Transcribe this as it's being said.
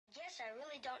I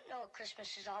really don't know what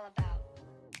Christmas is all about.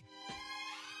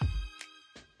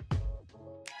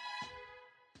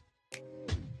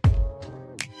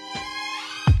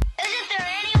 Isn't there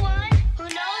anyone who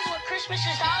knows what Christmas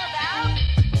is all about?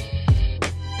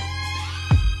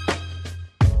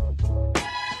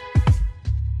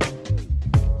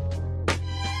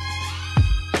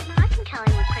 I can tell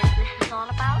you what Christmas is all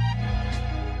about.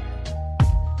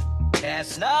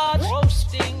 Chestnuts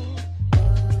roasting,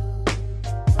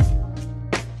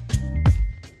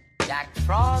 Jack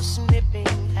Frost nipping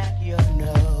at your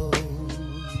nose.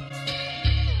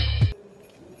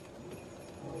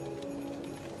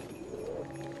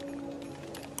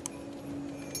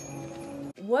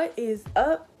 What is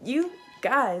up, you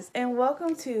guys, and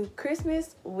welcome to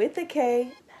Christmas with a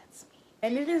K. That's me.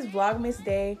 And it is Vlogmas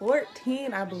Day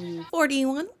 14, I believe.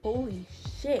 41. Holy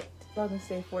shit. Vlogmas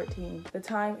Day 14. The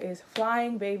time is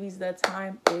flying, babies. The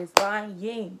time is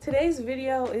flying. Today's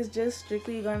video is just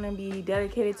strictly going to be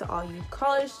dedicated to all you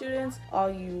college students, all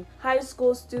you high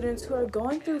school students who are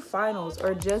going through finals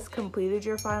or just completed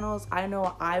your finals. I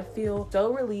know I feel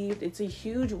so relieved. It's a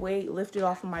huge weight lifted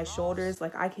off of my shoulders.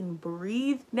 Like, I can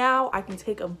breathe now. I can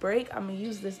take a break. I'm gonna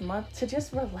use this month to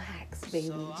just relax,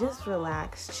 baby. Just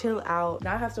relax, chill out,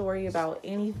 not have to worry about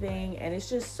anything. And it's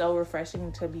just so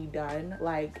refreshing to be done.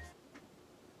 Like,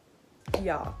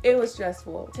 y'all, it was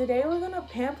stressful. Today we're gonna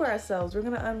pamper ourselves. We're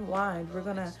gonna unwind. We're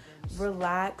gonna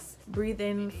relax, breathe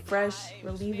in fresh,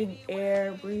 relieving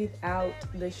air, breathe out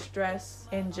the stress,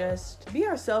 and just be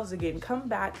ourselves again. Come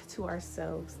back to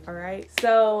ourselves. All right,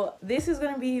 so this is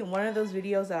gonna be one of those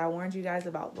videos that I warned you guys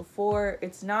about before.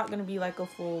 It's not gonna be like a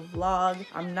full vlog.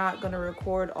 I'm not gonna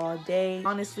record all day.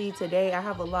 Honestly, today I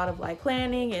have a lot of like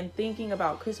planning and thinking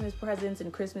about Christmas presents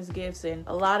and Christmas gifts and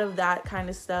a lot of that kind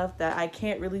of stuff that I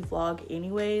can't really vlog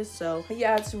anyways. So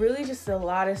yeah, it's really just a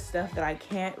lot of stuff that I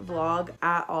can't vlog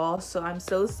at all. So I'm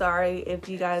so sorry if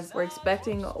you guys were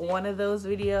expecting one of those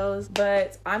videos,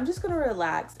 but I'm just gonna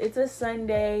relax. It's a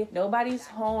Sunday, nobody's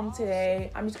home today.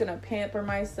 I'm just gonna pamper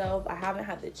myself. I haven't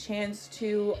had the chance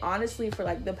to, honestly, for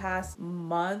like the past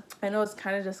month. I know it's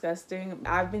kind of disgusting.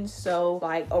 I've been so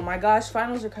like, oh my gosh,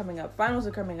 finals are coming up, finals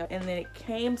are coming up, and then it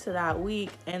came to that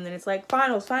week and then it's like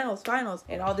finals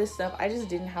and all this stuff. I just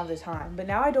didn't have the time, but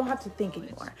now I don't have to think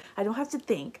anymore. I don't have to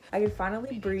think. I can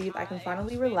finally breathe. I can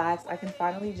finally relax. I can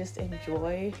finally just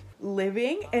enjoy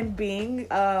living and being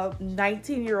a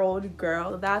 19-year-old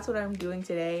girl. That's what I'm doing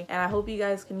today, and I hope you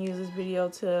guys can use this video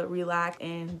to relax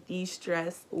and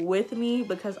de-stress with me,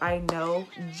 because I know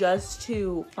just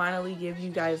to finally give you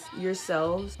guys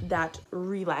yourselves that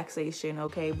relaxation,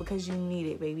 okay? Because you need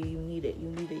it, baby. You need it.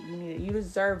 You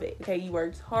deserve it, okay? You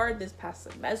worked hard this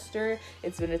past semester.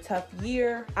 It's been a tough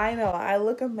year. I know I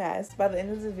look a mess. By the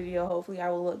end of the video, hopefully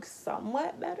I will look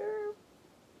somewhat better.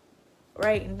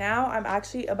 Right now, I'm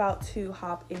actually about to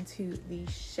hop into the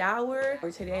shower. For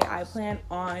today, I plan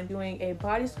on doing a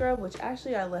body scrub, which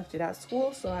actually I left it at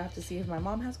school, so I have to see if my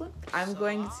mom has one. I'm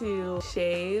going to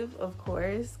shave, of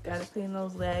course. Gotta clean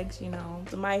those legs, you know.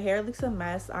 So my hair looks a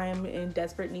mess. I am in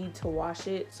desperate need to wash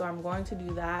it, so I'm going to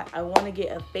do that. I want to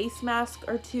get a face mask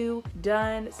or two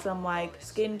done, some like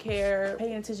skincare,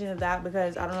 paying attention to that,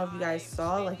 because I don't know if you guys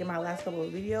saw, like in my last couple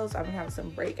of videos, I've been having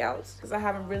some breakouts because I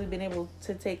haven't really been able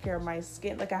to take care of my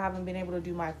skin. Like, I haven't been able to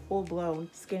do my full-blown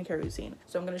skincare routine.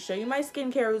 So I'm going to show you my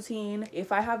skincare routine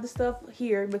if I have the stuff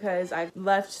here, because I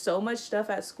left so much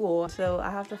stuff at school, so I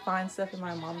have to find stuff in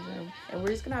my mom's room, and we're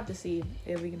just gonna have to see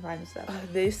if we can find some stuff.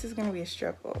 This is gonna be a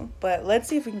struggle, but let's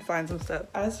see if we can find some stuff.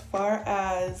 As far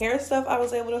as hair stuff, I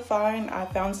was able to find, I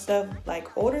found stuff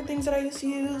like older things that I used to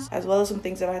use, as well as some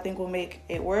things that I think will make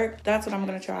it work. That's what I'm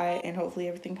gonna try, and hopefully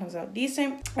everything comes out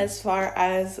decent. As far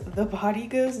as the body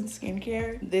goes and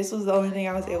skincare, this was the only thing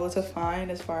I was able to find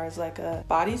as far as like a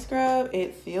body scrub.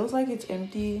 It feels like it's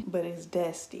empty, but it's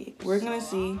dusty. We're gonna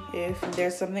see if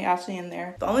there's something actually in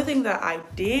there. The only thing that I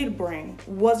did bring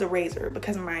was a razor,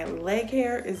 because my leg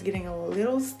hair is getting a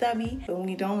little stubby, but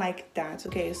we don't like that,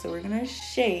 okay? So we're gonna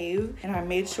shave, and I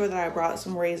made sure that I brought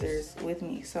some razors with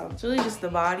me. So it's really just the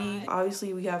body.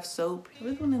 Obviously we have soap. I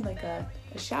really wanted like a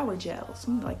shower gel,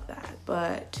 something like that,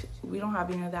 but we don't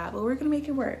have any of that, but we're gonna make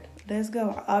it work. Let's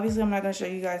go. Obviously, I'm not going to show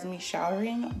you guys me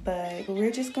showering, but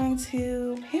we're just going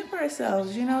to pamper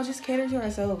ourselves, you know, just cater to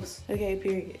ourselves. Okay,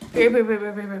 period.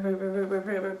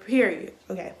 Period.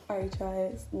 Okay. Alright,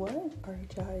 guys. What?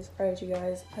 Alright, you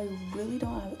guys. I really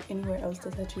don't have anywhere else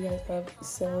to touch you guys up,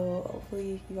 so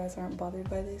hopefully you guys aren't bothered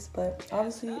by this, but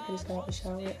obviously, I just got out the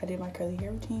shower. I did my curly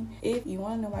hair routine. If you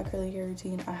want to know my curly hair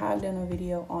routine, I have done a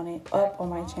video on it up on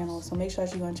my channel, so make sure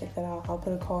that you go and check that out. I'll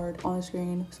put a card on the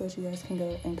screen so that you guys can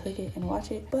go and click click it and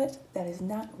watch it, but that is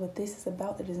not what this is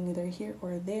about. That is neither here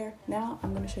or there. Now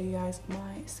I'm going to show you guys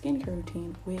my skincare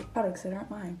routine with products that aren't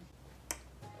mine.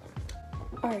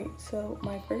 Alright, so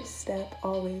my first step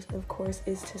always, of course,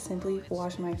 is to simply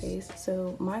wash my face.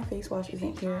 So my face wash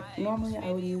isn't here. Normally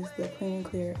I would use the Clean and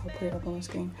Clear. I'll put it up on the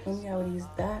screen. Normally I would use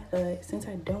that, but since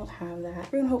I don't have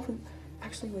that, we're gonna hopefully,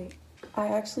 actually wait. I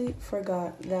actually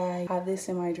forgot that I have this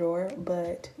in my drawer,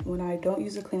 but when I don't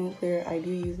use the Clean and Clear, I do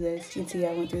use this. You can see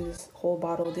I went through this whole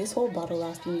bottle. This whole bottle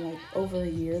lasted me like over a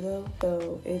year though,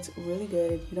 so it's really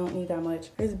good. You don't need that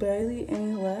much. There's barely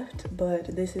any left,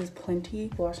 but this is plenty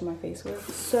to wash my face with.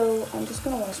 So I'm just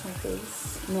gonna wash my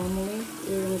face. Normally,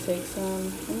 you're gonna take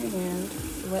some in your hand,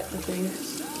 wet the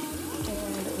face,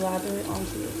 and lather it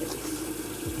onto your face.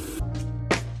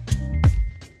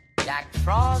 Jack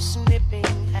Frost nipping.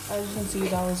 As you can see,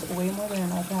 that was way more than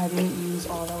enough, and I didn't use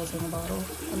all that was in the bottle.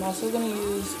 I'm also going to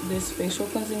use this facial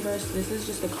cleansing brush. This is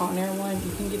just a Conair one.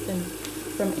 You can get them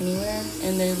from anywhere,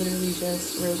 and they literally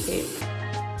just rotate.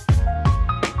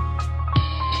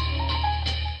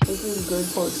 This is good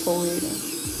for exfoliating.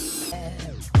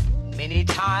 Many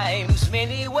times,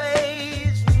 many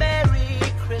ways, Merry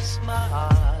Christmas.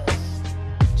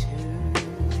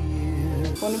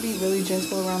 Want to be really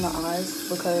gentle around the eyes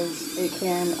because it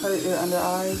can hurt your under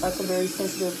eyes. That's a very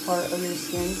sensitive part of your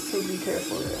skin, so be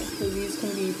careful there. Because these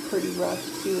can be pretty rough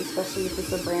too, especially if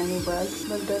it's a brand new brush.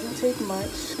 But it doesn't take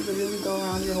much. Literally go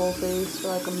around your whole face for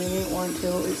like a minute or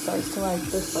until it starts to like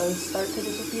the fuzz start to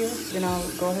disappear. Then I'll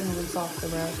go ahead and rinse off the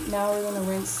brush. Now we're going to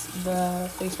rinse the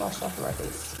face wash off of our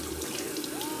face.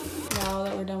 Now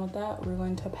that we're done with that, we're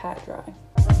going to pat dry.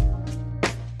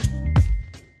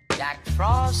 Jack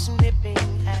Frost nipping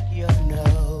at your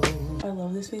nose. I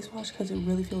love this face wash because it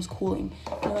really feels cooling.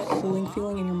 You know that cooling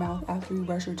feeling in your mouth after you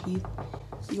brush your teeth?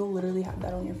 You'll literally have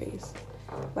that on your face.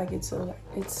 Like it's so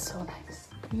nice.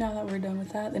 Now that we're done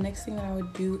with that, the next thing that I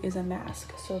would do is a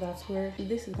mask. So that's where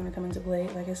this is going to come into play.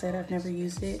 Like I said, I've never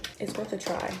used it. It's worth a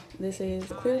try. This is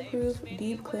Clear Proof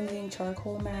Deep Cleansing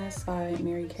Charcoal Mask by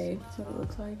Mary Kay. That's what it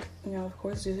looks like. Now, of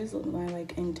course, this is my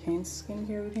like intense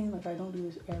skincare routine. Like I don't do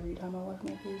this every time I wash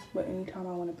my face, but anytime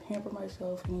I want to pamper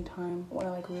myself, anytime I want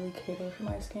to like really cater for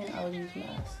my skin, I would use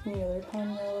masks. Any other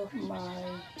time though, my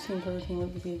skincare routine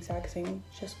would be the exact same,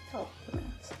 just without the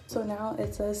mask. So now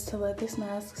it says to let this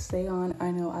mask stay on. I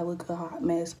know I look a hot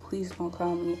mess, please don't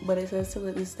clown me, but it says to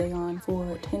let this stay on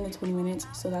for 10 to 20 minutes.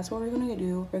 So that's what we're gonna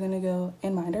do. We're gonna go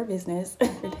and mind our business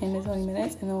for 10 to 20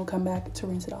 minutes, and then we'll come back to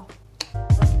rinse it off.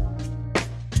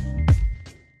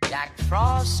 Jack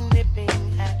Frost nipping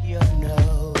at your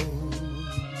nose.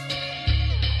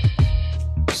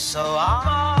 So I'm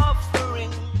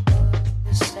offering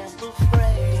this simple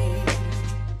phrase.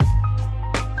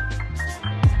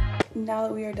 Now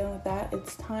that we are done with that,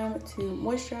 it's time to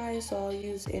moisturize. So I'll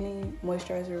use any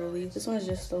moisturizer release. This one is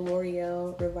just the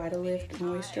L'Oreal Revitalift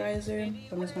moisturizer.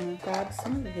 So I'm just gonna grab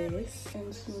some of this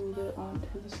and smooth it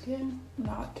onto the skin.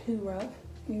 Not too rough,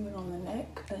 even on the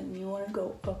neck, and you want to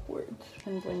go upwards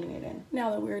and blending it in. Now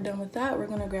that we're done with that, we're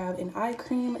gonna grab an eye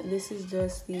cream. This is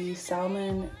just the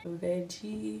Salmon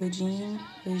Vegine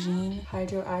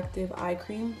Hydroactive Eye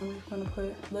Cream. I'm just gonna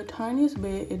put the tiniest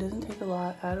bit. It doesn't take a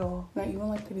lot at all. And I even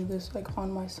like to do this like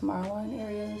on my smile line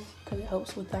areas because it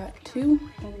helps with that too.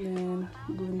 And then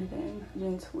blend it in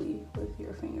gently with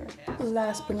your finger.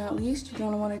 Last but not least, you're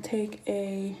gonna want to take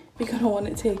a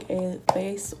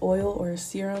face oil or a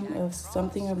serum of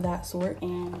something of that sort,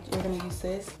 and you're gonna use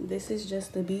this. This is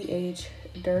just the BH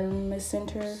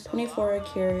Dermacenter 24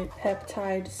 karat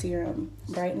peptide serum.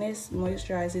 Brightness,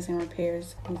 moisturizes, and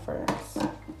repairs and firms.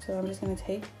 So I'm just gonna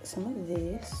take some of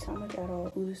this. Not much at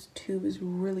all. Ooh, this tube is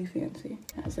really fancy.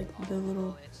 It has like the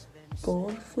little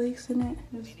gold flakes in it.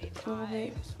 Just a little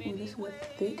bit. Ooh, this is a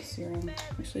thick serum.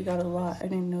 Actually got a lot. I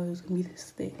didn't know it was gonna be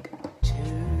this thick.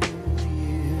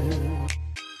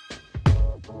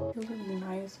 Feels really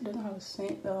nice. It doesn't have a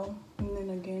scent though. And then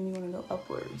again, you want to go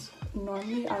upwards.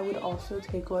 Normally, I would also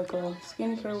take like a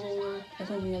skincare roller or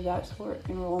something of that sort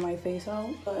and roll my face out,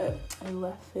 but I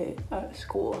left it at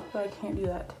school, so I can't do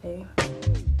that today.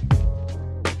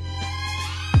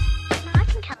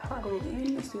 Go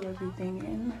in, seal everything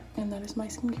in, and that is my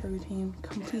skincare routine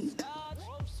complete.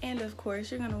 And of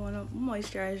course, you're gonna want to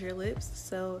moisturize your lips.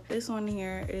 So this one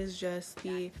here is just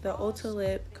the Ulta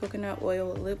Lip Coconut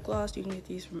Oil Lip Gloss. You can get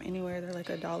these from anywhere. They're like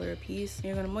 $1 a piece.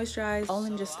 You're gonna moisturize all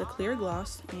in just a clear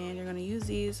gloss, and you're gonna use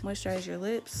these, moisturize your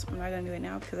lips. I'm not gonna do it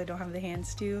now because I don't have the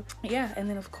hands to. Yeah, and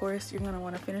then of course, you're gonna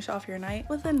want to finish off your night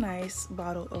with a nice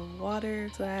bottle of water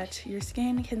so that your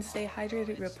skin can stay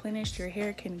hydrated, replenished, your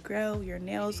hair can grow, your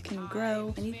nails can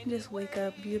grow, and you can just wake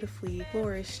up beautifully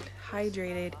flourished,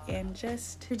 hydrated, and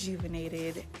just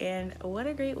rejuvenated, and what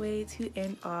a great way to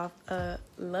end off a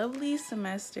lovely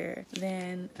semester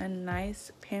than a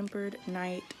nice pampered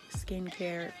night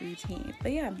skincare routine.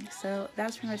 But yeah, so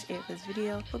that's pretty much it for this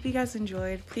video. Hope you guys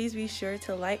enjoyed. Please be sure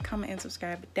to like, comment, and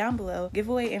subscribe down below.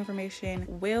 Giveaway information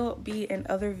will be in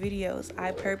other videos.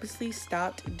 I purposely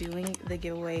stopped doing the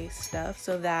giveaway stuff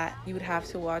so that you would have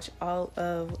to watch all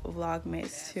of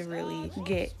Vlogmas to really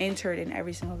get entered in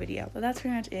every single video. But that's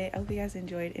pretty much it. I hope you guys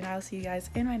enjoyed, and I'll see you guys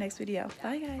in my next video.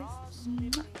 Bye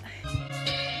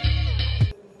guys.